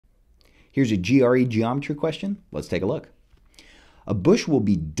Here's a GRE geometry question. Let's take a look. A bush will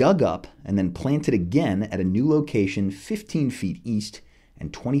be dug up and then planted again at a new location 15 feet east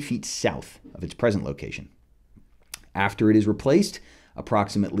and 20 feet south of its present location. After it is replaced,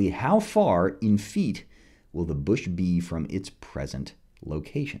 approximately how far in feet will the bush be from its present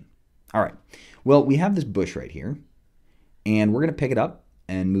location? All right, well, we have this bush right here, and we're going to pick it up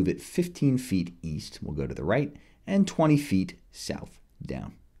and move it 15 feet east. We'll go to the right, and 20 feet south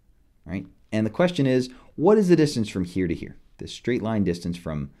down. All right, and the question is, what is the distance from here to here? The straight line distance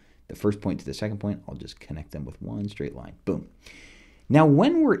from the first point to the second point. I'll just connect them with one straight line. Boom. Now,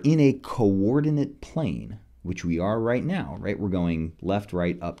 when we're in a coordinate plane, which we are right now, right? We're going left,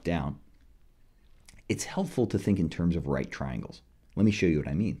 right, up, down. It's helpful to think in terms of right triangles. Let me show you what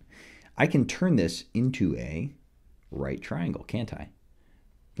I mean. I can turn this into a right triangle, can't I?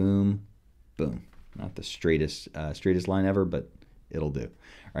 Boom, boom. Not the straightest line ever, but it'll do.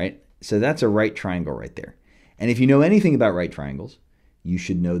 All right, so that's a right triangle right there. And if you know anything about right triangles, you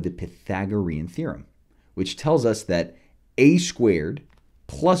should know the Pythagorean theorem, which tells us that a squared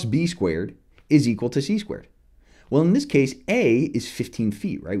plus b squared is equal to c squared. Well, in this case, a is 15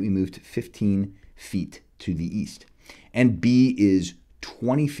 feet, right? We moved 15 feet to the east. And b is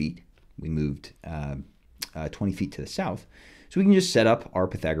 20 feet. We moved 20 feet to the south. So we can just set up our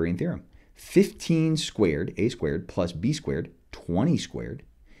Pythagorean theorem. 15 squared, a squared, plus b squared, 20 squared,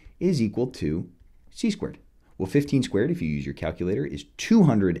 is equal to c squared. Well, 15 squared, if you use your calculator, is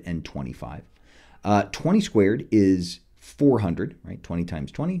 225. 20 squared is 400, right? 20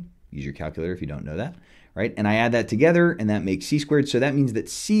 times 20. Use your calculator if you don't know that, right? And I add that together, and that makes c squared. So that means that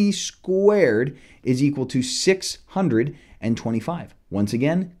c squared is equal to 625. Once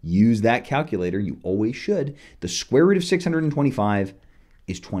again, use that calculator. You always should. The square root of 625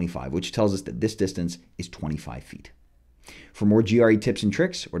 is 25, which tells us that this distance is 25 feet. For more GRE tips and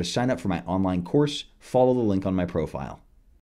tricks, or to sign up for my online course, follow the link on my profile.